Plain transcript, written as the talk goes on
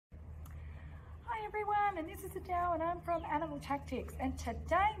everyone, and this is Adele and I'm from Animal Tactics, and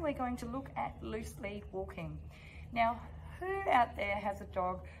today we're going to look at loose lead walking. Now, who out there has a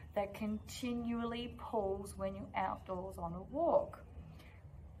dog that continually pulls when you're outdoors on a walk?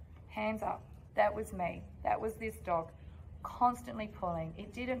 Hands up. That was me. That was this dog, constantly pulling.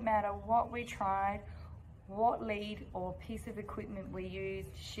 It didn't matter what we tried, what lead or piece of equipment we used,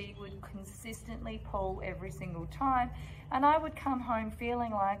 she would consistently pull every single time, and I would come home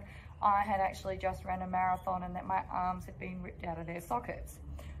feeling like I had actually just ran a marathon and that my arms had been ripped out of their sockets.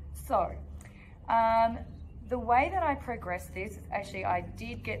 So the way that I progressed this is actually I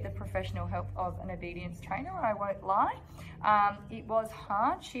did get the professional help of an obedience trainer, I won't lie. It was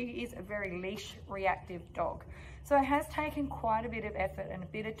hard. She is a very leash reactive dog, so it has taken quite a bit of effort and a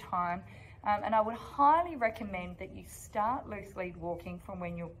bit of time. And I would highly recommend that you start loose lead walking from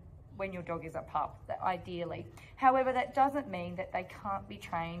when your dog is a pup, ideally. However, that doesn't mean that they can't be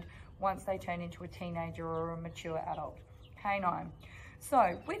trained once they turn into a teenager or a mature adult canine.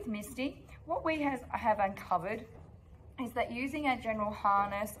 So with Misty, what we have uncovered is that using a general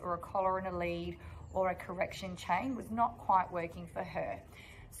harness or a collar and a lead or a correction chain was not quite working for her.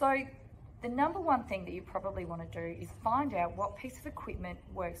 So the number one thing that you probably want to do is find out what piece of equipment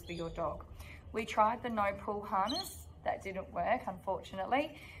works for your dog. We tried the no pull harness, that didn't work,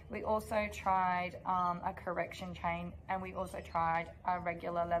 unfortunately. We also tried a correction chain, and we also tried a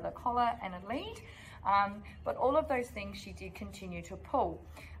regular leather collar and a lead. But all of those things she did continue to pull.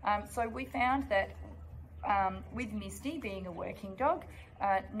 So we found that with Misty being a working dog,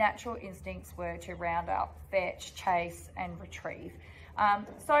 natural instincts were to round up, fetch, chase, and retrieve. And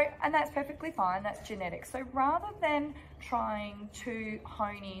that's perfectly fine, that's genetic. So rather than trying to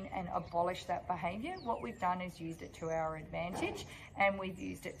hone in and abolish that behavior, what we've done is used it to our advantage, and we've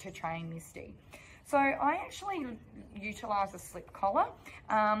used it to train Misty. So I actually utilize a slip collar,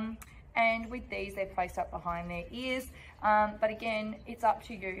 and with these they're placed up behind their ears. But again, it's up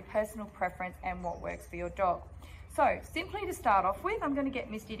to you, personal preference and what works for your dog. So simply to start off with, I'm going to get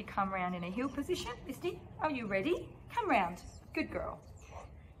Misty to come around in a heel position. Misty, are you ready? Come round. Good girl.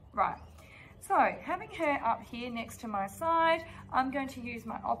 Right, so having her up here next to my side, I'm going to use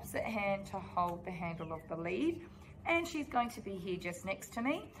my opposite hand to hold the handle of the lead, and she's going to be here just next to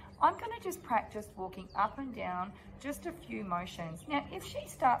me. I'm going to just practice walking up and down, just a few motions. Now, if she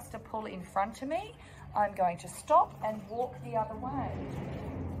starts to pull in front of me, I'm going to stop and walk the other way.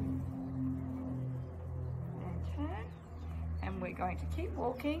 And turn, and we're going to keep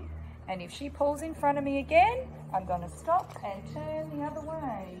walking. And if she pulls in front of me again, I'm going to stop and turn the other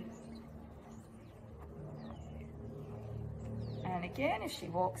way. And again, if she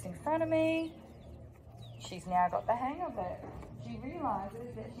walks in front of me, she's now got the hang of it. She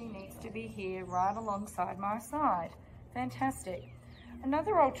realizes that she needs to be here right alongside my side. Fantastic.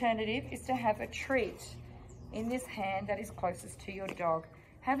 Another alternative is to have a treat in this hand that is closest to your dog.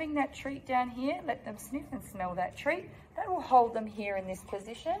 Having that treat down here, let them sniff and smell that treat. That will hold them here in this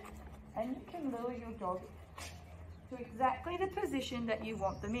position, and you can lure your dog to exactly the position that you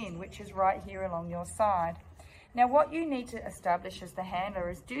want them in, which is right here along your side. Now, what you need to establish as the handler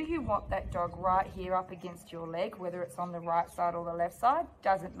is, do you want that dog right here up against your leg, whether it's on the right side or the left side,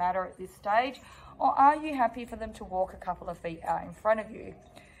 doesn't matter at this stage, or are you happy for them to walk a couple of feet out in front of you?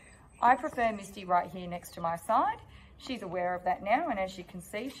 I prefer Misty right here next to my side. She's aware of that now, and as you can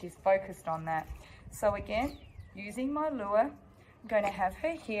see, she's focused on that. So again, using my lure, I'm going to have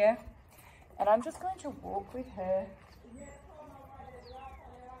her here, and I'm just going to walk with her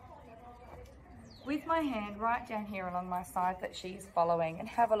with my hand right down here along my side that she's following, and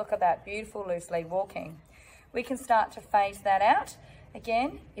have a look at that beautiful loose lead walking. We can start to phase that out.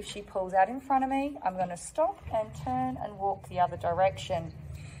 Again, if she pulls out in front of me, I'm going to stop and turn and walk the other direction.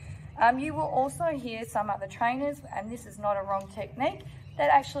 You will also hear some other trainers, and this is not a wrong technique,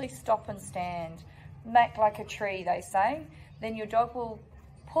 that actually stop and stand. Make like a tree, they say. Then your dog will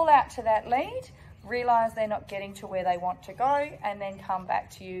pull out to that lead, realize they're not getting to where they want to go, and then come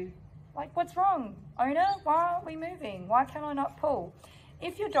back to you like, what's wrong? Owner, why aren't we moving? Why can I not pull?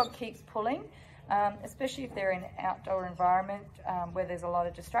 If your dog keeps pulling, especially if they're in an outdoor environment where there's a lot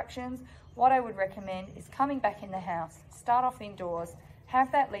of distractions, what I would recommend is coming back in the house. Start off indoors.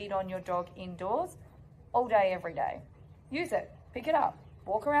 Have that lead on your dog indoors all day, every day. Use it, pick it up,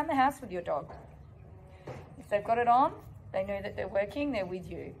 walk around the house with your dog. If they've got it on, they know that they're working, they're with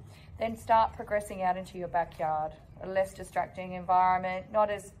you. Then start progressing out into your backyard. A less distracting environment,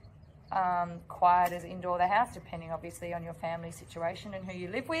 not as quiet as indoor the house, depending obviously on your family situation and who you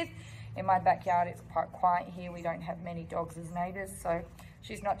live with. In my backyard, it's quite quiet here. We don't have many dogs as neighbours, so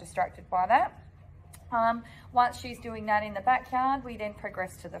she's not distracted by that. Once she's doing that in the backyard, we then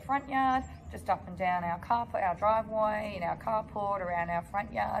progress to the front yard, just up and down our driveway, in our carport, around our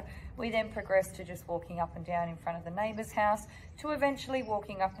front yard. We then progress to just walking up and down in front of the neighbour's house, to eventually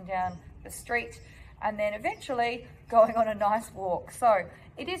walking up and down the street, and then eventually going on a nice walk. So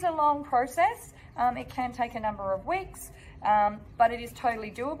it is a long process. It can take a number of weeks, but it is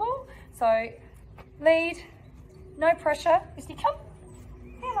totally doable. So lead, no pressure. Misty, come.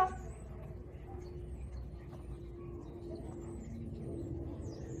 Here, love.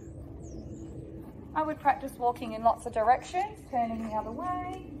 I would practice walking in lots of directions, turning the other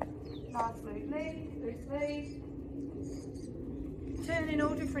way. Nice loose lead. Turn in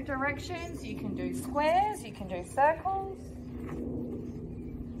all different directions. You can do squares, you can do circles.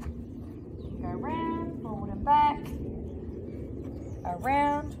 Go round, forward and back.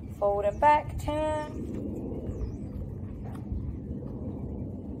 Around, forward and back, turn.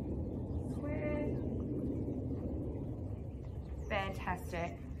 Square.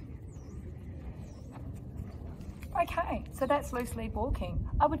 Fantastic. Okay, so that's loose lead walking.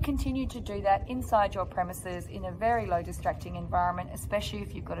 I would continue to do that inside your premises in a very low distracting environment, especially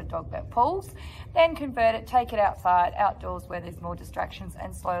if you've got a dog that pulls. Then convert it, take it outside, outdoors where there's more distractions,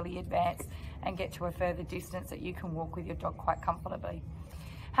 and slowly advance and get to a further distance that you can walk with your dog quite comfortably.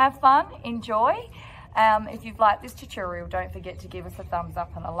 Have fun, enjoy. If you've liked this tutorial, don't forget to give us a thumbs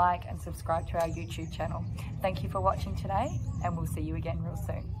up and a like, and subscribe to our YouTube channel. Thank you for watching today, and we'll see you again real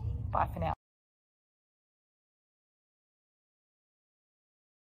soon. Bye for now.